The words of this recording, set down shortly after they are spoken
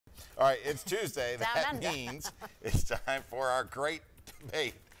All right, it's Tuesday. Down That under. means it's time for our great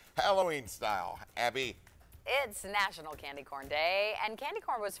debate, Halloween style. Abby? It's National Candy Corn Day, and candy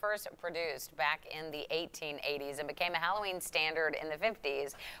corn was first produced back in the 1880s and became a Halloween standard in the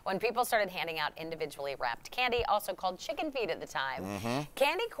 50s when people started handing out individually wrapped candy, also called chicken feed at the time.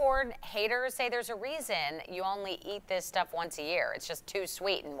 Candy corn haters say there's a reason you only eat this stuff once a year. It's just too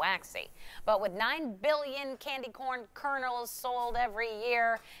sweet and waxy. But with 9 billion candy corn kernels sold every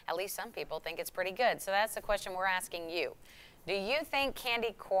year, at least some people think it's pretty good. So that's the question we're asking you. Do you think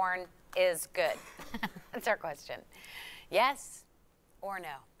candy corn is good? That's our question. Yes or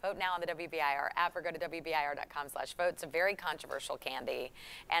no? Vote now on the WBIR app or go to WBIR.com/vote. It's a very controversial candy,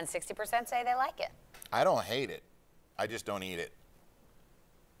 and 60% say they like it. I don't hate it. I just don't eat it.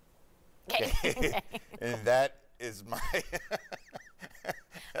 Okay. And that is my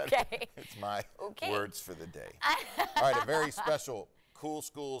Okay. it's my Okay. words for the day. All right, a very special Cool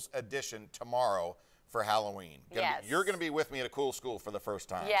Schools edition tomorrow for Halloween. Yes. You're going to be with me at a cool school for the first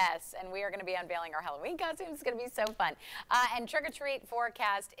time. Yes, and we are going to be unveiling our Halloween costumes. It's going to be so fun. And trick-or-treat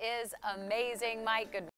forecast is amazing. Mike, good